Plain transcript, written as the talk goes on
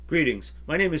Greetings.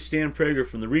 My name is Stan Prager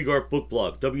from the Regarp Book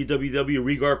Blog,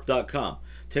 www.regarp.com.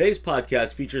 Today's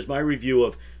podcast features my review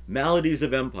of Maladies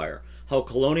of Empire: How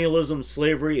Colonialism,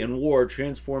 Slavery, and War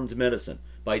Transformed Medicine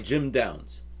by Jim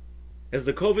Downs. As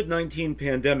the COVID-19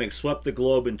 pandemic swept the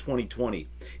globe in 2020,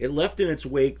 it left in its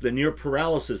wake the near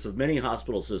paralysis of many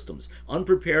hospital systems,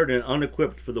 unprepared and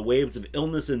unequipped for the waves of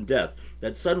illness and death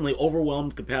that suddenly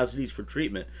overwhelmed capacities for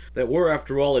treatment that were,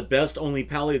 after all, at best only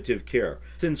palliative care,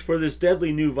 since for this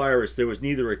deadly new virus there was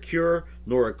neither a cure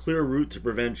nor a clear route to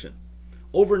prevention.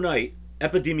 Overnight,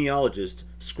 epidemiologists,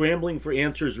 scrambling for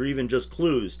answers or even just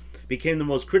clues, became the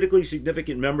most critically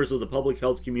significant members of the public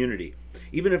health community,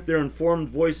 even if their informed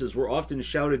voices were often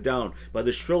shouted down by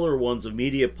the shriller ones of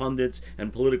media pundits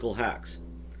and political hacks.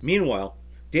 Meanwhile,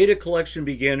 data collection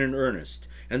began in earnest,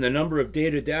 and the number of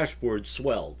data dashboards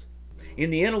swelled. In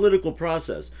the analytical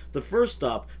process, the first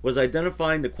stop was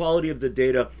identifying the quality of the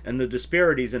data and the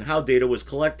disparities in how data was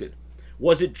collected.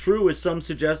 Was it true, as some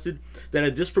suggested, that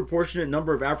a disproportionate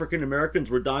number of African Americans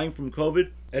were dying from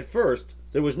COVID? At first,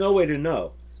 there was no way to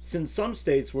know, since some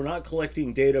states were not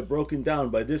collecting data broken down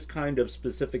by this kind of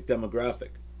specific demographic.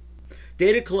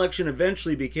 Data collection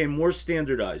eventually became more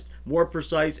standardized, more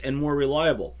precise, and more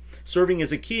reliable, serving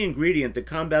as a key ingredient to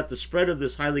combat the spread of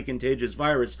this highly contagious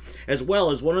virus, as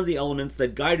well as one of the elements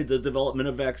that guided the development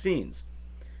of vaccines.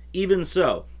 Even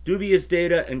so, dubious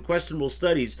data and questionable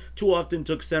studies too often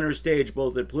took center stage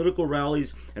both at political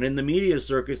rallies and in the media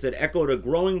circus that echoed a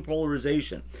growing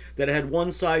polarization that had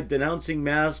one side denouncing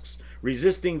masks,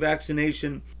 resisting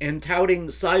vaccination, and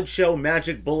touting sideshow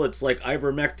magic bullets like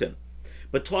ivermectin.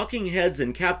 But talking heads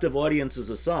and captive audiences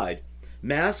aside,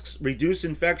 masks reduce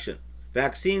infection,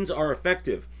 vaccines are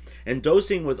effective, and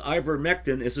dosing with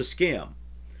ivermectin is a scam.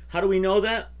 How do we know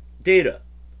that? Data.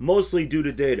 Mostly due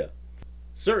to data.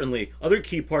 Certainly, other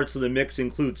key parts of the mix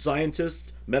include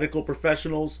scientists, medical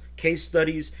professionals, case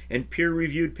studies, and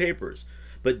peer-reviewed papers.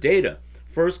 But data,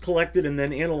 first collected and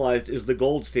then analyzed, is the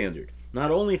gold standard,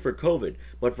 not only for COVID,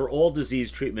 but for all disease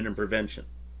treatment and prevention.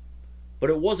 But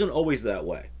it wasn't always that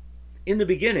way. In the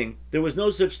beginning, there was no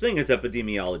such thing as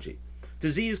epidemiology.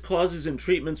 Disease causes and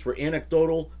treatments were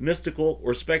anecdotal, mystical,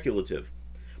 or speculative.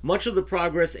 Much of the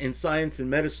progress in science and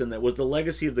medicine that was the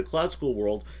legacy of the classical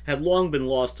world had long been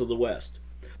lost to the West.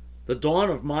 The dawn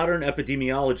of modern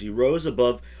epidemiology rose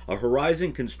above a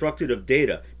horizon constructed of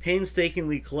data,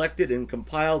 painstakingly collected and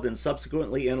compiled and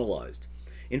subsequently analyzed.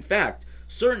 In fact,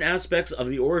 certain aspects of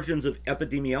the origins of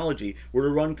epidemiology were to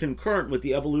run concurrent with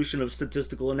the evolution of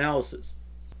statistical analysis.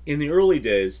 In the early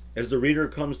days, as the reader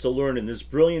comes to learn in this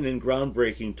brilliant and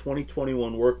groundbreaking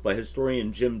 2021 work by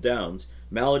historian Jim Downs,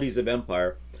 Maladies of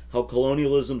Empire: How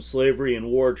Colonialism, Slavery, and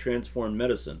War Transformed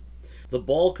Medicine, the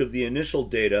bulk of the initial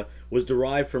data was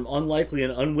derived from unlikely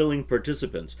and unwilling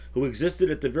participants who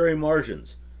existed at the very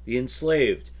margins: the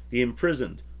enslaved, the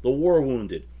imprisoned, the war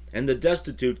wounded, and the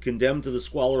destitute condemned to the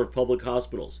squalor of public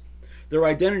hospitals. Their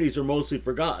identities are mostly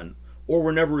forgotten, or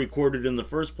were never recorded in the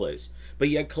first place, but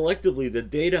yet collectively the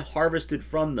data harvested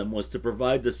from them was to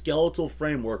provide the skeletal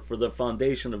framework for the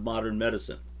foundation of modern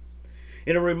medicine.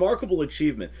 In a remarkable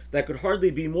achievement that could hardly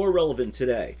be more relevant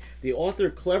today, the author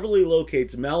cleverly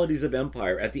locates Maladies of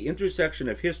Empire at the intersection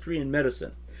of history and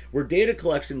medicine, where data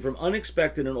collection from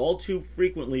unexpected and all too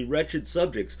frequently wretched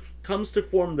subjects comes to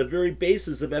form the very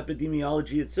basis of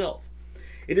epidemiology itself.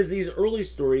 It is these early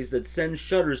stories that send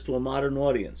shudders to a modern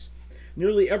audience.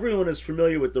 Nearly everyone is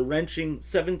familiar with the wrenching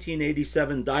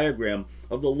 1787 diagram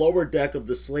of the lower deck of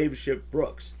the slave ship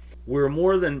Brooks, where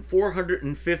more than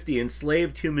 450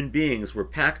 enslaved human beings were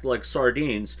packed like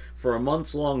sardines for a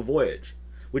months-long voyage,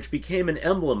 which became an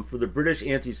emblem for the British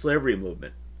anti-slavery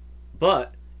movement.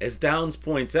 But, as Downs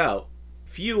points out,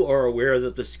 few are aware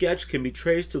that the sketch can be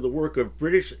traced to the work of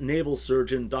British naval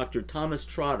surgeon Dr. Thomas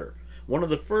Trotter, one of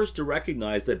the first to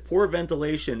recognize that poor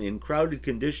ventilation in crowded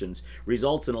conditions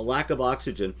results in a lack of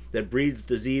oxygen that breeds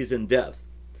disease and death.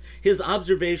 His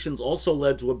observations also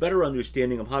led to a better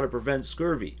understanding of how to prevent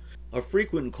scurvy, a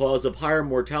frequent cause of higher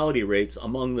mortality rates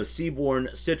among the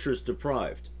seaborne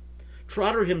citrus-deprived.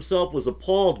 Trotter himself was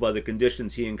appalled by the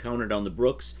conditions he encountered on the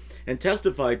Brooks and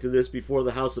testified to this before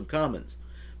the House of Commons.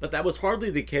 But that was hardly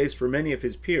the case for many of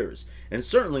his peers, and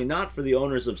certainly not for the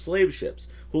owners of slave ships,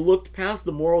 who looked past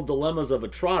the moral dilemmas of a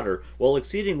Trotter while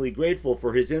exceedingly grateful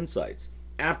for his insights.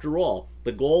 After all,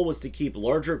 the goal was to keep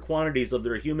larger quantities of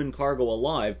their human cargo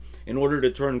alive in order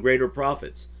to turn greater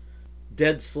profits.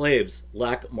 Dead slaves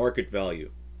lack market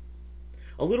value.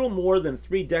 A little more than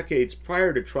 3 decades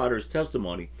prior to Trotter's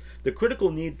testimony, the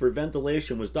critical need for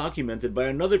ventilation was documented by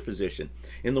another physician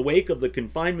in the wake of the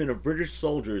confinement of British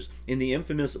soldiers in the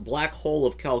infamous Black Hole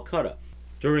of Calcutta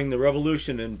during the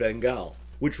revolution in Bengal.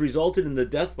 which resulted in the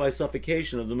death by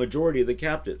suffocation of the majority of the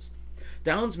captives.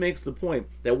 Downes makes the point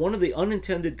that one of the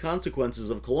unintended consequences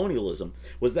of colonialism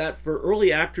was that for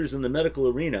early actors in the medical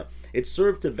arena, it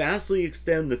served to vastly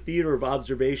extend the theater of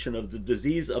observation of the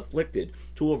disease afflicted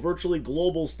to a virtually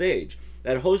global stage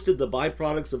that hosted the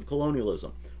byproducts of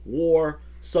colonialism: war,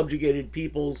 subjugated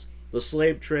peoples, the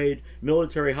slave trade,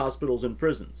 military hospitals, and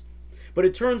prisons. But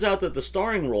it turns out that the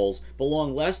starring roles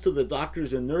belong less to the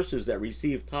doctors and nurses that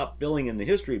receive top billing in the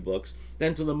history books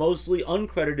than to the mostly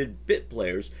uncredited bit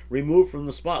players removed from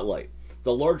the spotlight,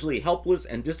 the largely helpless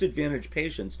and disadvantaged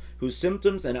patients whose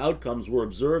symptoms and outcomes were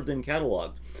observed and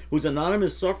cataloged, whose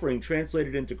anonymous suffering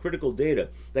translated into critical data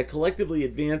that collectively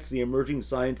advanced the emerging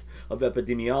science of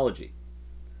epidemiology.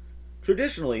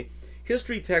 Traditionally,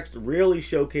 history texts rarely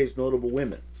showcased notable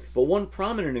women, but one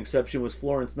prominent exception was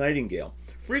Florence Nightingale,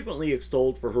 frequently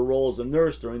extolled for her role as a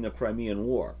nurse during the Crimean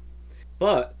War.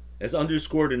 But, as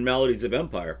underscored in Maladies of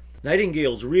Empire,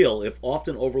 Nightingale's real, if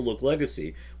often overlooked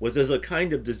legacy, was as a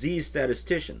kind of disease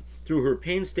statistician through her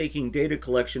painstaking data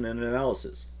collection and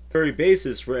analysis, the very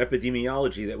basis for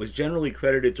epidemiology that was generally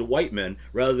credited to white men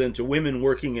rather than to women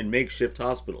working in makeshift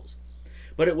hospitals.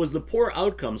 But it was the poor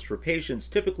outcomes for patients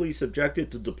typically subjected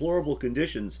to deplorable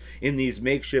conditions in these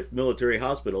makeshift military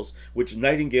hospitals, which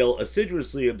Nightingale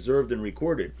assiduously observed and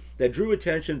recorded, that drew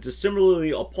attention to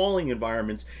similarly appalling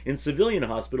environments in civilian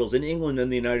hospitals in England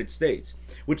and the United States,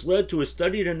 which led to a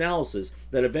studied analysis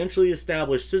that eventually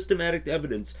established systematic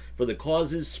evidence for the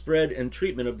causes, spread, and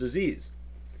treatment of disease.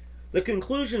 The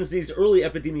conclusions these early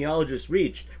epidemiologists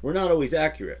reached were not always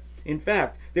accurate. In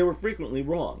fact, they were frequently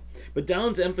wrong, but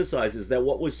Downes emphasizes that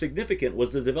what was significant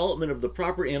was the development of the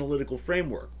proper analytical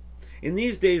framework. In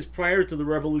these days prior to the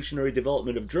revolutionary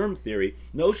development of germ theory,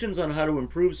 notions on how to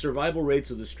improve survival rates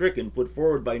of the stricken put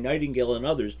forward by Nightingale and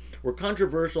others were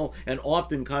controversial and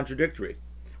often contradictory.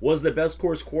 Was the best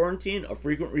course quarantine a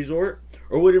frequent resort,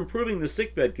 or would improving the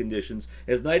sickbed conditions,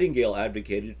 as Nightingale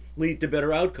advocated, lead to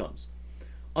better outcomes?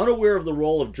 Unaware of the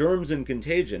role of germs in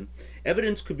contagion,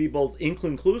 evidence could be both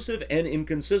inconclusive and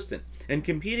inconsistent, and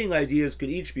competing ideas could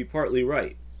each be partly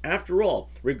right. After all,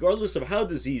 regardless of how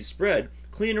disease spread,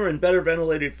 cleaner and better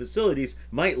ventilated facilities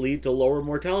might lead to lower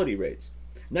mortality rates.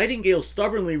 Nightingale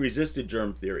stubbornly resisted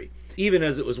germ theory, even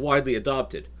as it was widely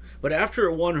adopted. But after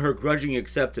it won her grudging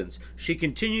acceptance, she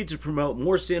continued to promote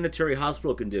more sanitary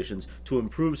hospital conditions to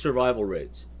improve survival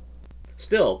rates.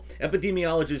 Still,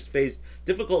 epidemiologists faced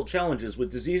difficult challenges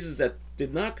with diseases that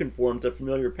did not conform to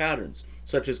familiar patterns,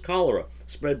 such as cholera,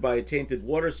 spread by a tainted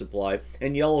water supply,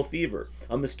 and yellow fever,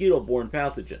 a mosquito-borne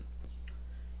pathogen.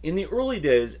 In the early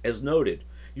days, as noted,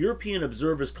 European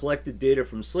observers collected data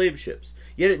from slave ships,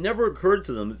 yet it never occurred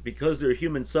to them that because their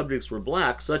human subjects were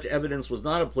black, such evidence was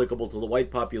not applicable to the white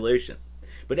population.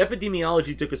 But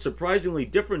epidemiology took a surprisingly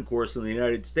different course in the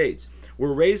United States,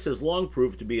 where race has long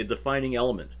proved to be a defining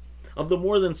element. Of the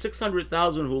more than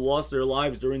 600,000 who lost their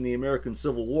lives during the American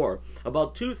Civil War,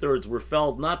 about two-thirds were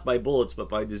felled not by bullets but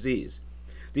by disease.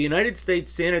 The United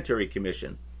States Sanitary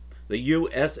Commission, the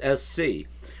USSC,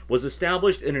 was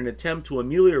established in an attempt to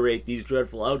ameliorate these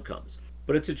dreadful outcomes.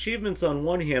 But its achievements on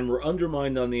one hand were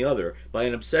undermined on the other by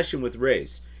an obsession with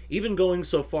race, even going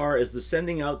so far as to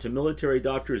sending out to military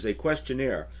doctors a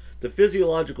questionnaire, the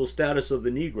physiological status of the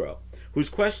Negro, whose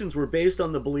questions were based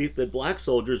on the belief that black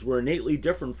soldiers were innately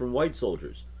different from white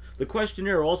soldiers. The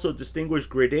questionnaire also distinguished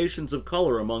gradations of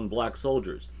color among black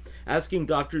soldiers, asking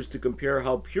doctors to compare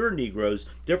how pure Negroes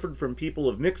differed from people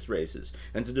of mixed races,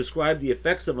 and to describe the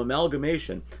effects of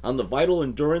amalgamation on the vital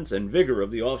endurance and vigor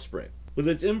of the offspring. With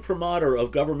its imprimatur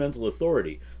of governmental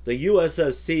authority, the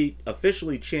USSC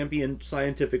officially championed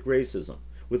scientific racism,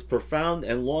 with profound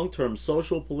and long-term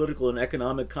social, political, and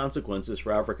economic consequences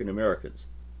for African Americans.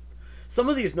 Some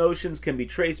of these notions can be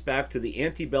traced back to the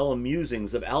antebellum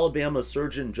musings of Alabama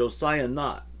surgeon Josiah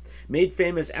Nott, made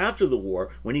famous after the war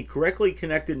when he correctly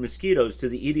connected mosquitoes to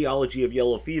the etiology of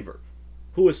yellow fever,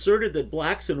 who asserted that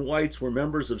blacks and whites were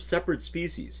members of separate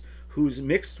species, whose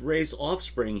mixed-race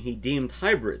offspring he deemed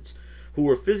hybrids, who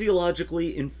were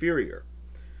physiologically inferior.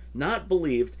 Nott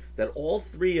believed that all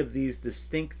three of these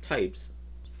distinct types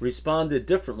responded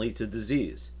differently to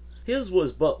disease. His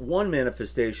was but one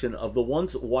manifestation of the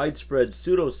once widespread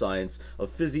pseudoscience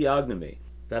of physiognomy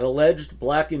that alleged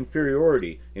black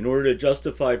inferiority in order to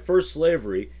justify first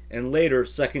slavery and later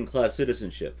second-class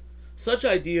citizenship. Such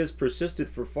ideas persisted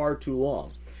for far too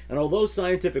long, and although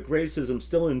scientific racism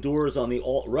still endures on the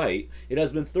alt-right, it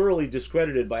has been thoroughly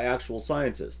discredited by actual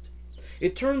scientists.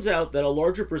 It turns out that a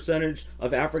larger percentage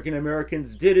of African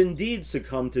Americans did indeed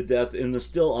succumb to death in the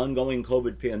still ongoing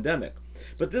COVID pandemic,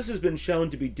 but this has been shown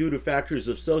to be due to factors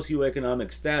of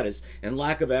socioeconomic status and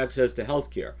lack of access to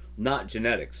healthcare, not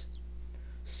genetics.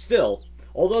 Still,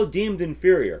 although deemed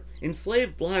inferior,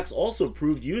 enslaved blacks also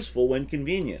proved useful when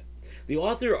convenient. The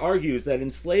author argues that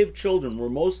enslaved children were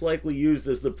most likely used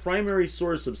as the primary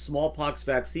source of smallpox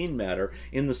vaccine matter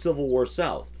in the Civil War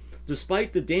South,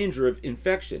 despite the danger of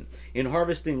infection in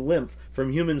harvesting lymph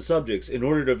from human subjects in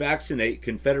order to vaccinate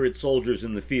Confederate soldiers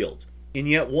in the field. In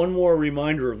yet one more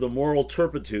reminder of the moral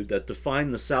turpitude that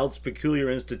defined the South's peculiar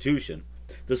institution,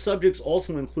 the subjects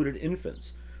also included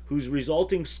infants, whose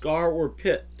resulting scar or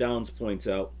pit, Downs points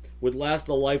out, would last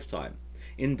a lifetime,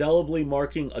 indelibly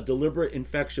marking a deliberate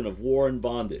infection of war and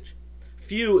bondage.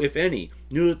 Few, if any,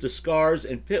 knew that the scars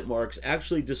and pit marks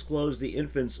actually disclosed the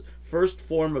infant's first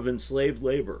form of enslaved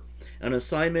labor, an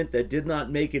assignment that did not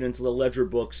make it into the ledger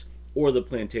books or the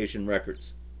plantation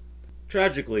records.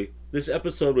 Tragically, this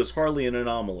episode was hardly an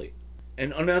anomaly,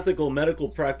 and unethical medical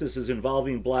practices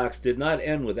involving blacks did not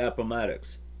end with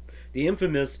Appomattox. The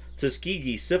infamous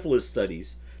Tuskegee syphilis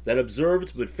studies that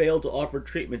observed but failed to offer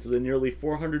treatment to the nearly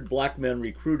 400 black men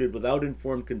recruited without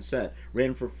informed consent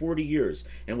ran for 40 years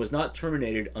and was not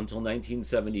terminated until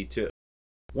 1972.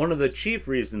 One of the chief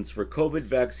reasons for COVID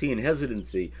vaccine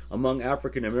hesitancy among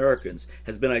African Americans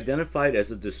has been identified as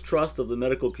a distrust of the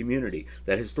medical community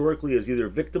that historically has either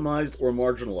victimized or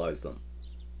marginalized them.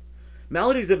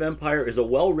 Maladies of Empire is a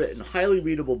well-written, highly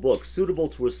readable book suitable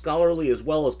to a scholarly as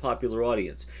well as popular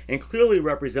audience, and clearly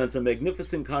represents a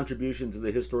magnificent contribution to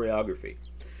the historiography.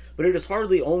 But it is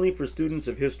hardly only for students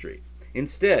of history.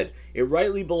 Instead, it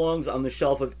rightly belongs on the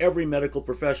shelf of every medical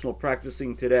professional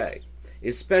practicing today,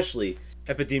 especially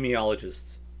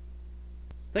epidemiologists.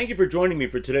 Thank you for joining me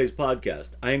for today's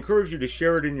podcast. I encourage you to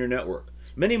share it in your network.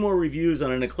 Many more reviews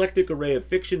on an eclectic array of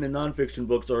fiction and nonfiction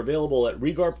books are available at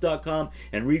regarp.com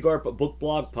and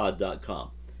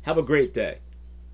regarpbookblogpod.com. Have a great day.